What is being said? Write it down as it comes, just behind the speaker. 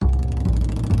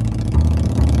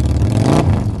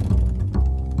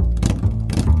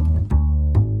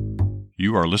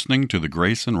You are listening to the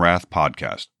Grace and Wrath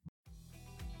podcast.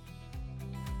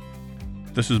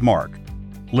 This is Mark.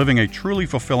 Living a truly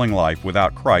fulfilling life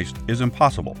without Christ is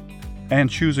impossible, and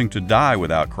choosing to die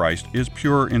without Christ is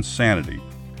pure insanity.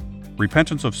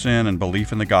 Repentance of sin and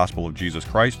belief in the gospel of Jesus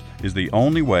Christ is the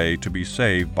only way to be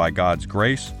saved by God's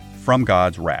grace from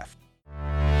God's wrath.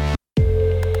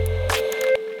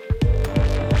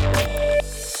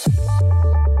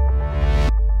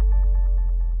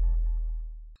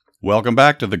 Welcome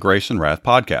back to the Grace and Wrath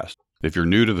podcast. If you're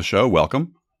new to the show,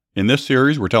 welcome. In this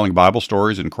series, we're telling Bible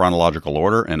stories in chronological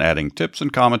order and adding tips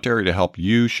and commentary to help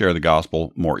you share the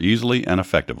gospel more easily and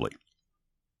effectively.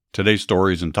 Today's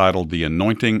story is entitled The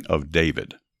Anointing of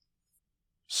David.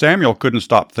 Samuel couldn't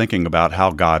stop thinking about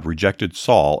how God rejected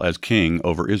Saul as king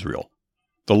over Israel.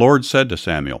 The Lord said to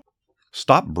Samuel,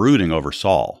 "Stop brooding over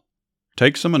Saul.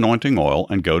 Take some anointing oil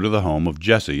and go to the home of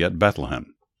Jesse at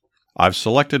Bethlehem. I've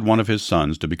selected one of his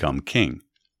sons to become king."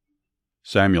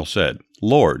 Samuel said,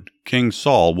 "Lord, King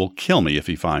Saul will kill me if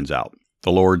he finds out."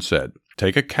 The Lord said,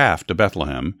 "Take a calf to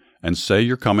Bethlehem and say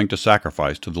you're coming to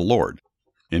sacrifice to the Lord.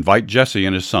 Invite Jesse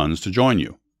and his sons to join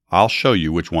you. I'll show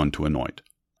you which one to anoint."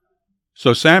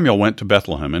 So Samuel went to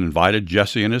Bethlehem and invited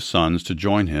Jesse and his sons to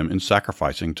join him in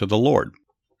sacrificing to the Lord.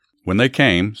 When they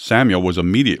came, Samuel was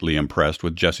immediately impressed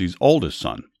with Jesse's oldest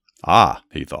son. "Ah,"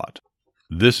 he thought,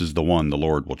 "this is the one the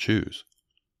Lord will choose."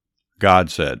 God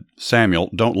said, "Samuel,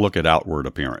 don't look at outward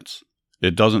appearance.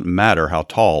 It doesn't matter how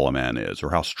tall a man is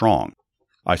or how strong.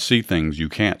 I see things you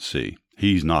can't see.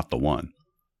 He's not the one."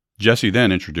 Jesse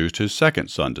then introduced his second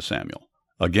son to Samuel.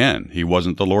 Again, he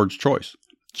wasn't the Lord's choice.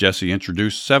 Jesse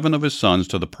introduced 7 of his sons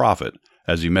to the prophet.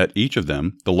 As he met each of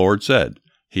them, the Lord said,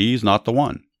 "He's not the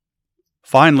one."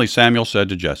 Finally, Samuel said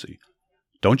to Jesse,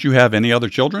 "Don't you have any other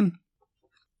children?"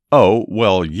 "Oh,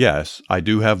 well, yes, I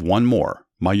do have one more,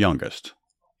 my youngest.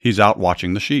 He's out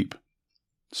watching the sheep."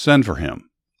 "Send for him.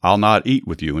 I'll not eat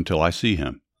with you until I see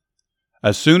him."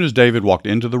 As soon as David walked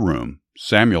into the room,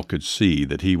 Samuel could see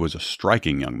that he was a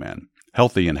striking young man,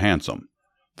 healthy and handsome.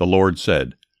 The Lord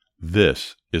said,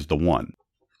 "This is the one.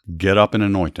 Get up and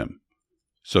anoint him."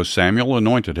 So Samuel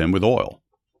anointed him with oil.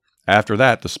 After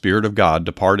that, the Spirit of God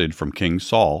departed from King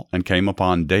Saul and came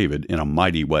upon David in a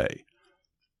mighty way.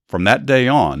 From that day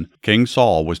on, King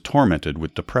Saul was tormented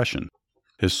with depression.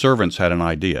 His servants had an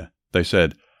idea. They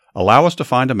said, "Allow us to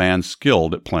find a man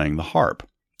skilled at playing the harp.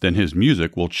 Then his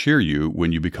music will cheer you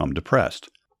when you become depressed."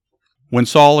 When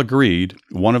Saul agreed,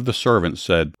 one of the servants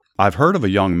said, "I've heard of a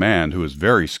young man who is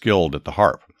very skilled at the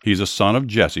harp. He's a son of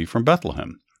Jesse from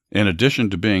Bethlehem. In addition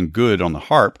to being good on the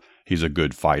harp, he's a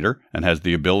good fighter and has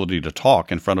the ability to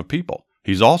talk in front of people.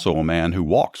 He's also a man who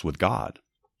walks with God."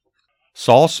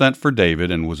 Saul sent for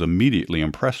David and was immediately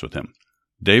impressed with him.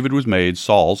 David was made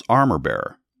Saul's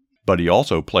armor-bearer, but he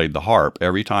also played the harp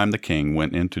every time the king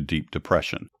went into deep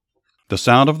depression. The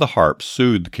sound of the harp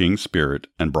soothed the king's spirit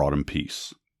and brought him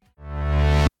peace.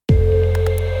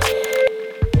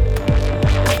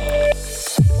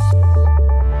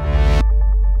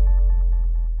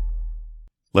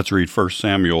 Let's read 1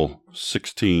 Samuel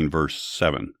 16, verse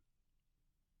 7.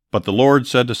 "But the Lord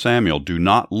said to Samuel, 'Do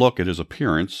not look at his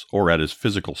appearance or at his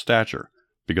physical stature,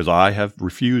 because I have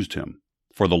refused him.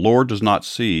 For the Lord does not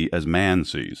see as man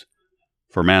sees.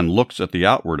 For man looks at the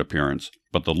outward appearance,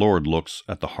 but the Lord looks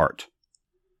at the heart.'"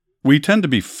 We tend to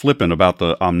be flippant about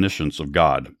the omniscience of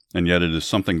God, and yet it is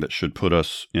something that should put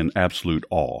us in absolute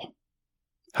awe.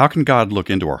 How can God look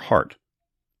into our heart?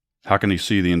 How can he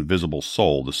see the invisible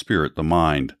soul, the spirit, the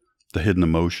mind, the hidden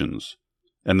emotions,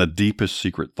 and the deepest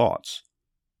secret thoughts?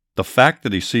 The fact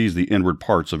that he sees the inward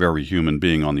parts of every human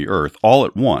being on the earth all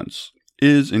at once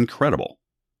is incredible.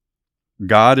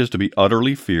 God is to be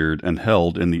utterly feared and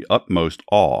held in the utmost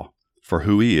awe for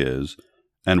who he is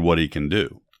and what he can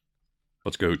do.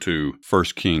 Let's go to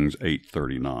 1 Kings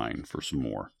 8:39 for some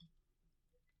more.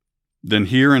 "Then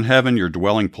hear in heaven your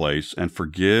dwelling place, and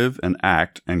forgive and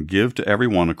act and give to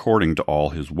everyone according to all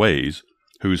his ways,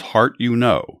 whose heart you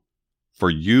know, for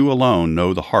you alone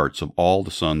know the hearts of all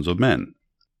the sons of men."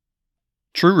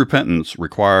 True repentance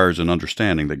requires an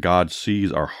understanding that God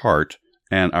sees our heart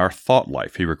and our thought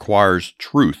life. He requires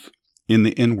truth in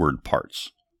the inward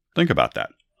parts. Think about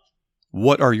that.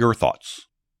 What are your thoughts?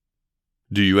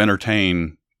 Do you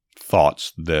entertain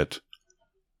thoughts that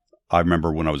I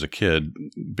remember when I was a kid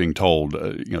being told,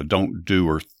 don't do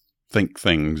or think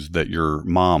things that your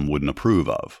mom wouldn't approve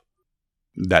of?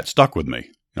 That stuck with me.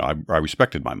 I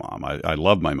respected my mom. I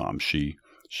loved my mom. She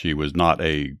was not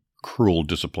a cruel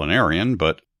disciplinarian,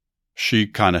 but she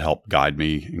kind of helped guide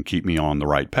me and keep me on the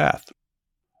right path.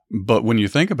 But when you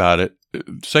think about it,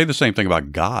 say the same thing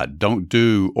about God. Don't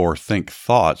do or think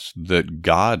thoughts that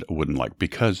God wouldn't like,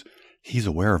 because He's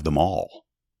aware of them all.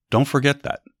 Don't forget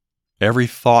that. Every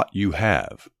thought you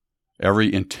have,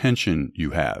 every intention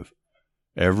you have,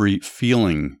 every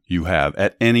feeling you have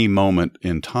at any moment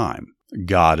in time,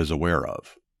 God is aware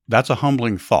of. That's a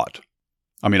humbling thought.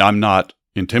 I mean, I'm not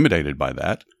intimidated by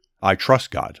that. I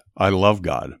trust God. I love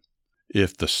God.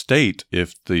 If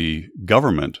the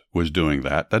government was doing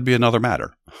that, that'd be another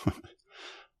matter.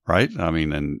 Right? I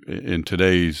mean, and in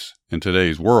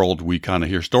today's world, we kind of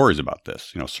hear stories about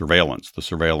this, surveillance, the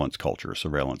surveillance culture,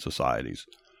 surveillance societies.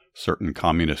 Certain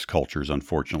communist cultures,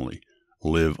 unfortunately,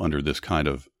 live under this kind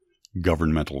of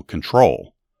governmental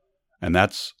control. And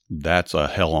that's a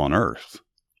hell on earth.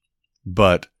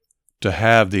 But to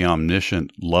have the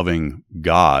omniscient, loving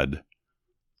God,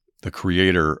 the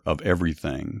creator of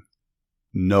everything,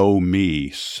 know me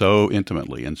so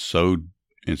intimately and so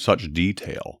in such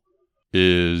detail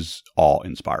is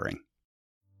awe-inspiring.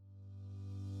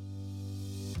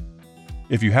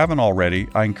 If you haven't already,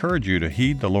 I encourage you to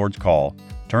heed the Lord's call,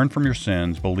 turn from your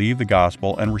sins, believe the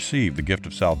gospel, and receive the gift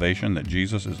of salvation that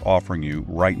Jesus is offering you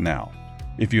right now.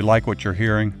 If you like what you're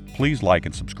hearing, please like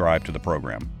and subscribe to the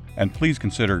program. And please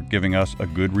consider giving us a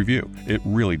good review. It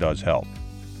really does help.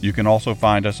 You can also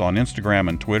find us on Instagram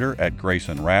and Twitter at Grace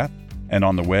and Wrath, and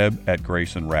on the web at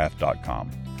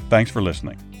graceandwrath.com. Thanks for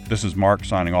listening. This is Mark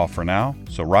signing off for now,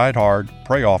 so ride hard,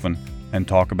 pray often, and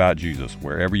talk about Jesus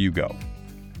wherever you go.